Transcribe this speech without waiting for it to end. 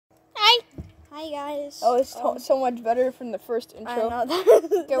Hi guys. Oh, it's so much better from the first intro. I know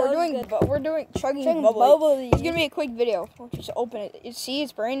that. Okay, we're doing chugging bubbly. It's gonna be a quick video. We'll just open it. See,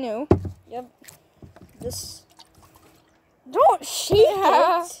 it's brand new. Yep. This. Don't shake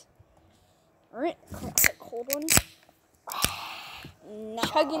it. Alright, cold one. Nice.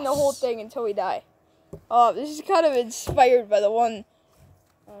 Chugging the whole thing until we die. This is kind of inspired by the one.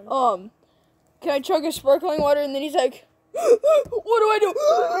 Can I chug a sparkling water? And then he's like, what do I do?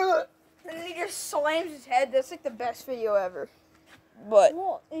 And then he just slams his head. That's like the best video ever. But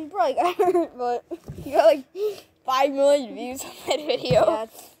well, he probably got hurt, but he got like 5 million views on that video. Yeah.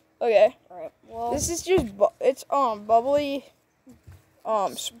 Okay. Alright. Well, this is just it's bubbly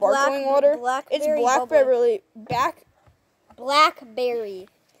sparkling water. It's blackberry. Blackberry.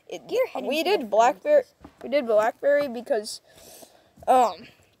 We did blackberry because at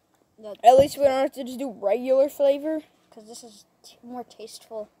least we don't have to just do regular flavor. Because this is more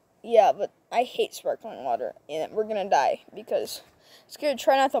tasteful. Yeah, but I hate sparkling water, and we're gonna die because it's gonna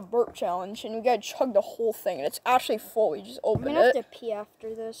try not to burp challenge, and we gotta chug the whole thing, and it's actually full. We just opened it. I'm gonna have to pee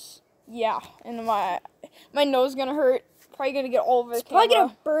after this. Yeah, and my nose is gonna hurt. Probably gonna get all over the camera. Probably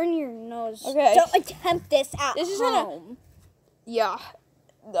gonna burn your nose. Okay. Don't attempt this at home. Yeah.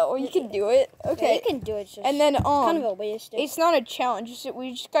 No, you can do it. Okay. Yeah, you can do it. Just and then kind of a waste. It's not a challenge.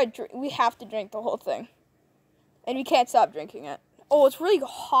 We just we have to drink the whole thing, and we can't stop drinking it. Oh, it's really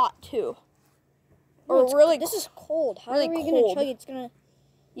hot too. This is cold. How really are we cold. gonna chug it? It's gonna.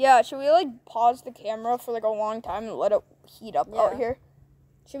 Yeah. Should we like pause the camera for like a long time and let it heat up out here?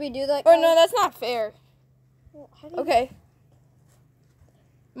 Should we do that? Oh no, that's not fair. Well, how okay.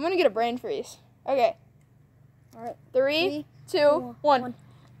 I'm gonna get a brain freeze. Okay. All right. 3, 2, 1.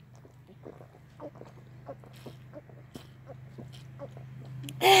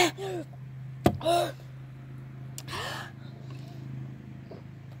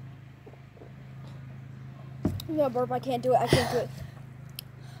 No, burp, I can't do it. I can't do it.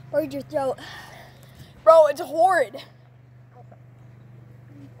 Burn your throat. Bro, it's horrid.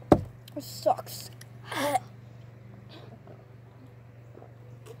 It sucks. I'm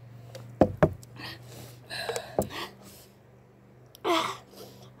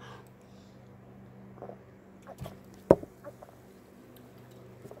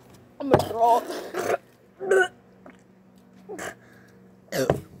gonna throw up.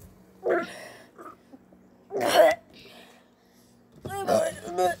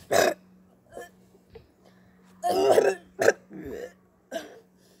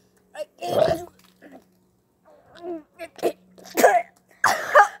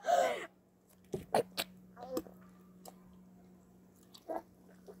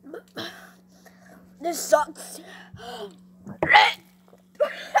 This sucks. I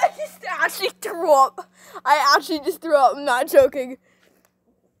just actually threw up. I actually just threw up. I'm not joking.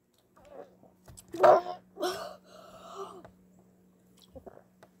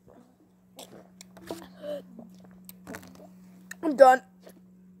 I'm done.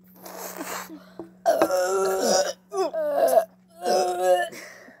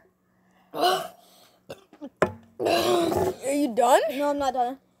 Are you done? No, I'm not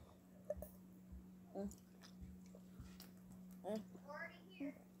done.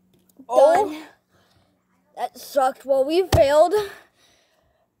 Oh, done. That sucked. Well, we failed.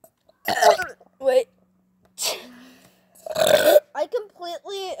 Wait. I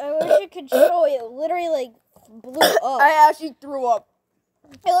wish I could show it. It literally, like, blew up. I actually threw up.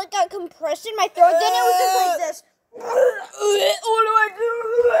 I, like, got compressed in my throat. Then it was just like this. What do I do?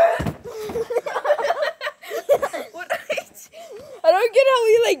 I don't get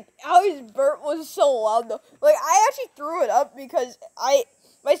how his burp was so loud, though. Like, I actually threw it up because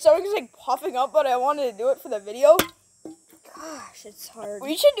my stomach is, like, puffing up, but I wanted to do it for the video. Gosh, it's hard.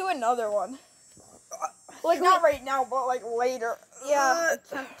 We should do another one. Like, not right now, but, like, later. Yeah,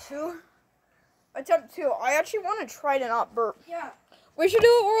 attempt 2. Attempt 2. I actually want to try to not burp. Yeah. We should do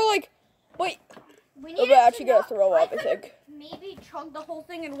it where, like, wait. We're actually going to throw up, I think. Maybe chug the whole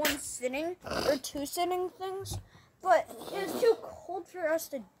thing in one sitting, or 2 sitting things, but it's too cold for us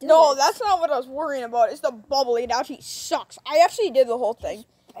to do No, it. that's not what I was worrying about. It's the bubbly. It actually sucks. I actually did the whole thing.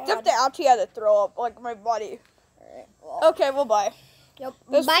 Except I actually had to throw up, like, my body. Alright, well. Okay, well, bye. Yep.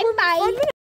 Bye-bye.